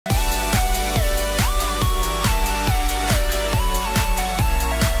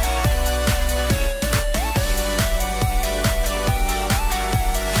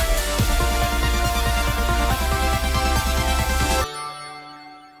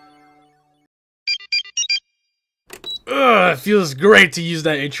It feels great to use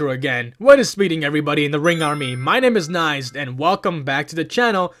that intro again. What is speeding, everybody in the Ring Army? My name is Nized, and welcome back to the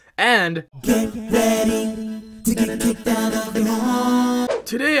channel, and get ready to get kicked out of your home.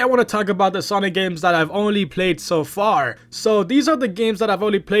 Today I want to talk about the Sonic games that I've only played so far. So these are the games that I've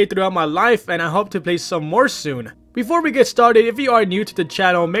only played throughout my life, and I hope to play some more soon. Before we get started, if you are new to the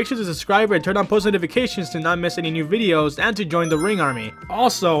channel, make sure to subscribe and turn on post notifications to not miss any new videos and to join the Ring Army.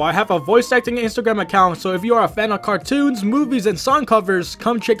 Also, I have a voice acting Instagram account, so if you are a fan of cartoons, movies, and song covers,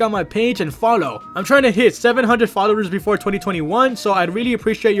 come check out my page and follow. I'm trying to hit 700 followers before 2021, so I'd really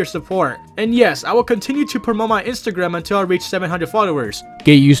appreciate your support. And yes, I will continue to promote my Instagram until I reach 700 followers.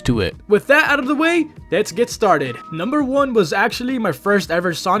 Get used to it. With that out of the way, let's get started. Number 1 was actually my first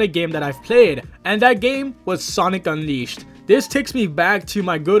ever Sonic game that I've played, and that game was Sonic Unleashed. This takes me back to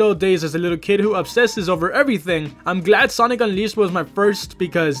my good old days as a little kid who obsesses over everything. I'm glad Sonic Unleashed was my first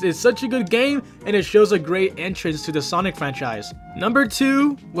because it's such a good game and it shows a great entrance to the Sonic franchise. Number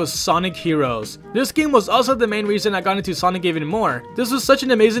 2 was Sonic Heroes. This game was also the main reason I got into Sonic even more. This was such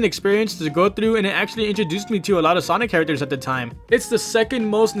an amazing experience to go through, and it actually introduced me to a lot of Sonic characters at the time. It's the second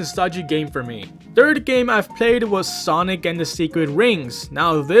most nostalgic game for me. Third game I've played was Sonic and the Secret Rings.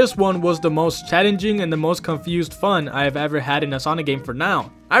 Now this one was the most challenging and the most confused fun I have ever had in a Sonic game for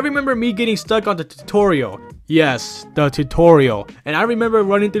now. I remember me getting stuck on the tutorial. Yes, the tutorial. And I remember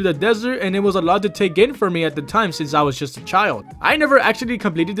running through the desert, and it was a lot to take in for me at the time since I was just a child. I never actually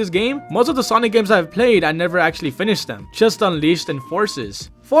completed this game. Most of the Sonic games I've played, I never actually finished them. Just Unleashed and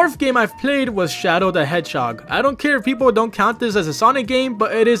Forces. Fourth game I've played was Shadow the Hedgehog. I don't care if people don't count this as a Sonic game,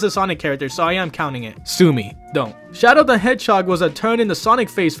 but it is a Sonic character, so I am counting it. Sue me. Don't. Shadow the Hedgehog was a turn in the Sonic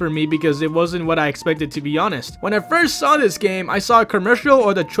face for me because it wasn't what I expected, to be honest. When I first saw this game, I saw a commercial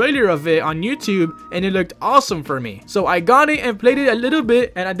or the trailer of it on YouTube and it looked awesome for me. So I got it and played it a little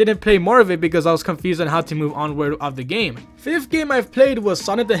bit, and I didn't play more of it because I was confused on how to move onward of the game. Fifth game I've played was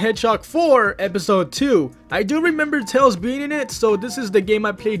Sonic the Hedgehog 4 Episode 2. I do remember Tails being in it, so this is the game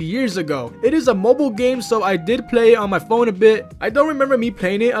I played years ago. It is a mobile game, so I did play it on my phone a bit. I don't remember me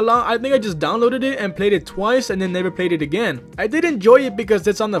playing it a lot. I think I just downloaded it and played it twice and then never played it again. I did enjoy it because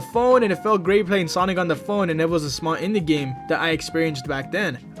it's on the phone and it felt great playing Sonic on the phone, and it was a small indie game that I experienced back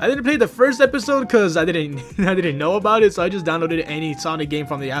then. I didn't play the first episode because I didn't know about it, so I just downloaded any Sonic game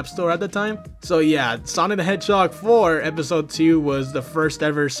from the App Store at the time. So yeah, Sonic the Hedgehog 4 Episode 2 was the first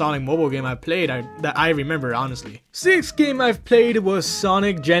ever Sonic mobile game I played that I remember, honestly. Sixth game I've played was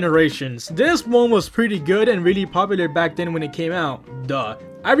Sonic Generations. This one was pretty good and really popular back then when it came out. Duh.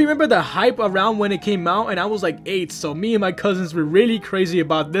 I remember the hype around when it came out, and I was like 8, so me and my cousins were really crazy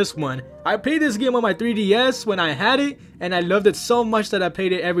about this one. I played this game on my 3DS when I had it, and I loved it so much that I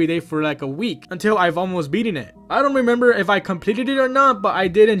played it every day for like a week until I've almost beaten it. I don't remember if I completed it or not, but I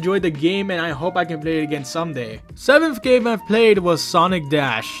did enjoy the game and I hope I can play it again someday. Seventh game I've played was Sonic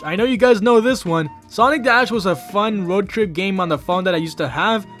Dash. I know you guys know this one. Sonic Dash was a fun road trip game on the phone that I used to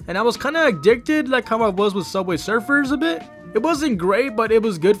have, and I was kind of addicted like how I was with Subway Surfers a bit. It wasn't great, but it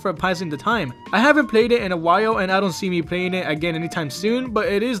was good for passing the time. I haven't played it in a while, and I don't see me playing it again anytime soon, but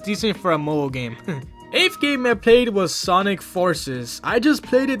it is decent for a mobile game. Eighth game I played was Sonic Forces. I just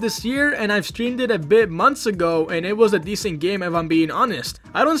played it this year, and I've streamed it a bit months ago, and it was a decent game if I'm being honest.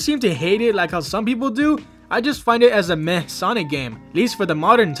 I don't seem to hate it like how some people do. I just find it as a meh Sonic game, at least for the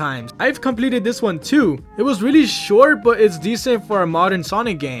modern times. I've completed this one too. It was really short, but it's decent for a modern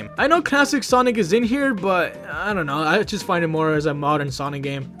Sonic game. I know classic Sonic is in here, but I don't know, I just find it more as a modern Sonic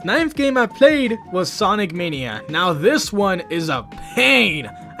game. Ninth game I played was Sonic Mania. Now this one is a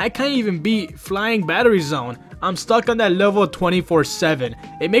pain. I can't even beat Flying Battery Zone. I'm stuck on that level 24/7.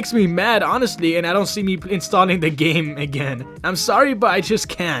 It makes me mad, honestly, and I don't see me installing the game again. I'm sorry, but I just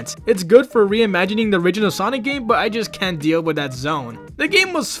can't. It's good for reimagining the original Sonic game, but I just can't deal with that zone. The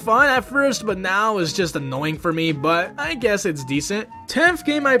game was fun at first, but now it's just annoying for me, but I guess it's decent. 10th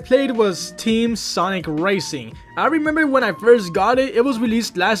game I played was Team Sonic Racing. I remember when I first got it, it was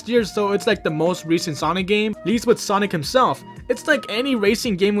released last year, so it's like the most recent Sonic game, at least with Sonic himself. It's like any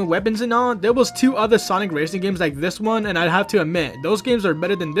racing game with weapons and all. There was 2 other Sonic racing games like this one, and I'd have to admit, those games are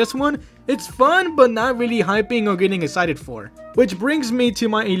better than this one. It's fun, but not really hyping or getting excited for. Which brings me to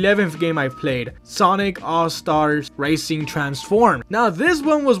my 11th game I've played, Sonic All-Stars Racing Transformed. Now this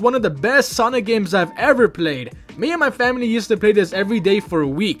one was one of the best Sonic games I've ever played. Me and my family used to play this every day for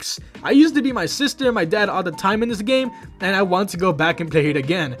weeks. I used to beat my sister and my dad all the time in this game, and I want to go back and play it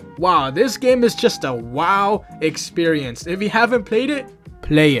again. Wow, this game is just a wow experience. If you haven't played it,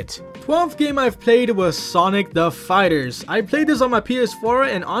 play it. 12th game I've played was Sonic the Fighters. I played this on my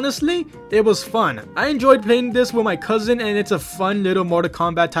PS4, and honestly, it was fun. I enjoyed playing this with my cousin, and it's a fun little Mortal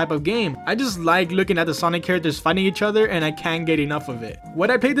Kombat type of game. I just like looking at the Sonic characters fighting each other, and I can't get enough of it. Would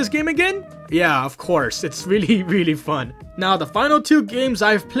I play this game again? Yeah, of course. It's really fun. Now, the final 2 games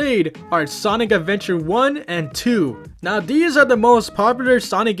I've played are Sonic Adventure 1 and 2. Now, these are the most popular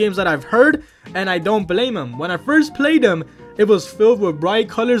Sonic games that I've heard, and I don't blame them. When I first played them, it was filled with bright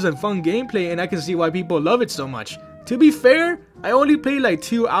colors and fun gameplay, and I can see why people love it so much. To be fair, I only played like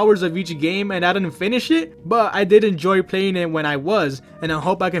 2 hours of each game and I didn't finish it, but I did enjoy playing it when I was, and I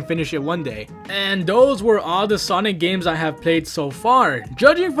hope I can finish it one day. And those were all the Sonic games I have played so far.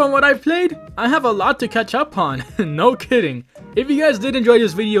 Judging from what I've played, I have a lot to catch up on. No kidding. If you guys did enjoy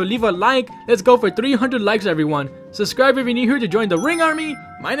this video, leave a like. Let's go for 300 likes, everyone. Subscribe if you're new here to join the Ring Army.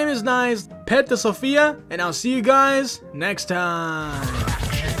 My name is Nice, Pet the Sophia, and I'll see you guys next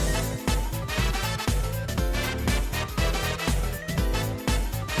time.